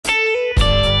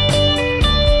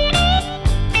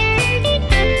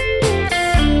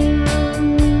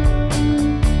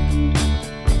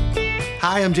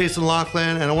Hi, I'm Jason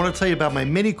Loughlin, and I want to tell you about my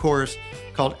mini course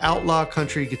called Outlaw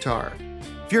Country Guitar.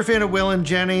 If you're a fan of Waylon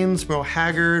Jennings, Merle,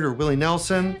 Haggard, or Willie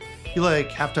Nelson, you like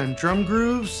halftime drum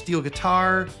grooves, steel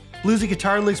guitar, bluesy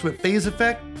guitar licks with phase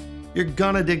effect, you're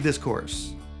gonna dig this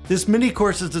course. This mini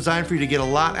course is designed for you to get a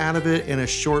lot out of it in a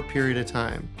short period of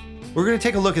time. We're gonna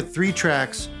take a look at 3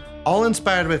 tracks, all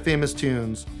inspired by famous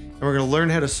tunes, and we're gonna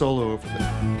learn how to solo over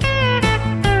them.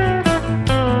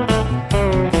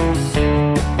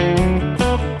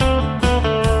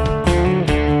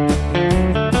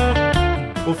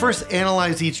 We'll first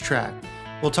analyze each track.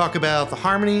 We'll talk about the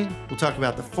harmony, we'll talk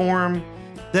about the form,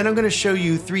 then I'm gonna show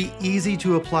you 3 easy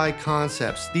to apply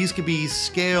concepts. These could be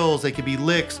scales, they could be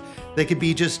licks, they could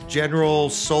be just general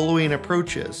soloing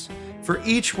approaches. For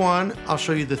each one, I'll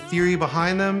show you the theory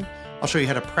behind them, I'll show you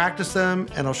how to practice them,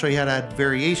 and I'll show you how to add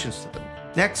variations to them.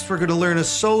 Next, we're gonna learn a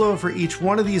solo for each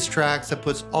one of these tracks that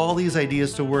puts all these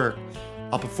ideas to work.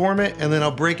 I'll perform it, and then I'll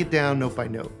break it down note by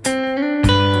note.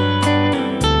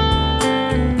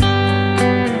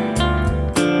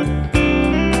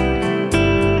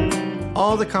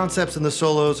 All the concepts in the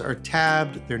solos are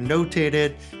tabbed, they're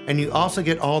notated, and you also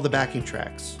get all the backing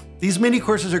tracks. These mini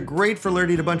courses are great for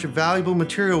learning a bunch of valuable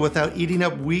material without eating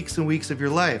up weeks and weeks of your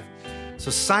life.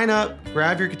 So sign up,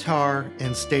 grab your guitar,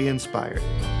 and stay inspired.